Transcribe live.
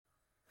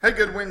Hey,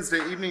 good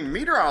Wednesday evening,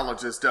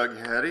 meteorologist Doug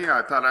Hetty.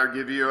 I thought I'd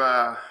give you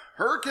a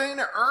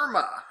Hurricane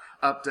Irma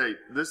update.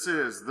 This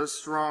is the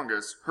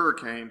strongest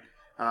hurricane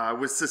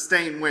with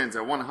sustained winds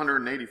at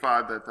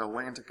 185 that the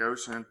Atlantic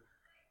Ocean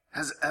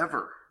has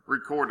ever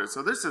recorded.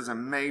 So this is a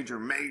major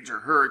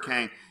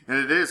hurricane, and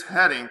it is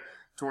heading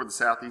toward the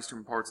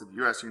southeastern parts of the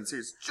U.S. You can see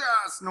it's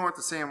just north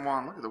of San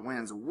Juan. Look at the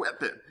winds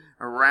whipping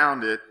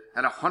around it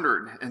at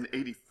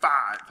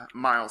 185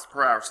 miles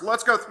per hour. So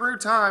let's go through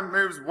time.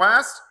 Moves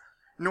west,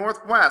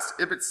 northwest.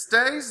 If it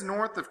stays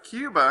north of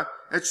Cuba,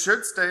 it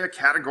should stay a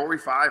Category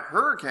 5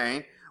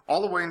 hurricane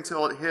all the way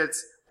until it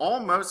hits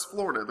almost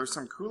Florida. There's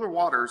some cooler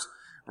waters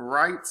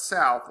right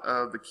south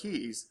of the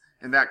Keys,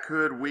 and that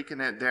could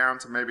weaken it down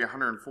to maybe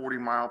 140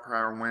 mile per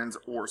hour winds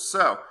or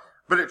so.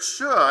 But it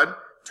should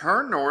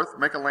turn north,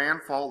 make a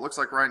landfall, it looks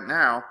like right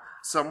now,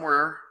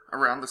 somewhere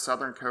around the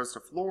southern coast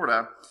of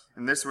Florida,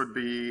 and this would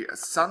be a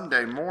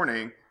Sunday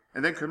morning,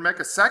 and then could make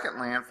a second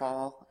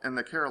landfall in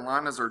the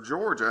Carolinas or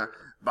Georgia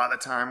by the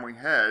time we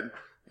head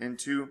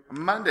into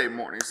Monday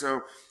morning.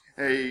 So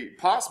a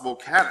possible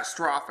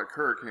catastrophic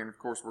hurricane. Of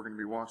course, we're going to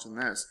be watching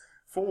this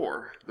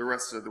for the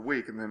rest of the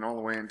week and then all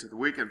the way into the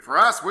weekend. For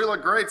us, we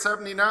look great,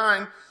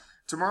 79.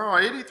 Tomorrow,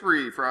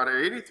 83.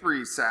 Friday,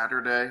 83.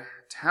 Saturday,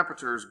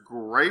 temperatures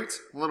great.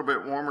 A little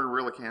bit warmer.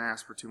 Really can't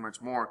ask for too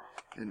much more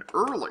in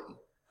early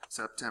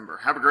September.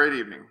 Have a great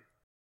evening.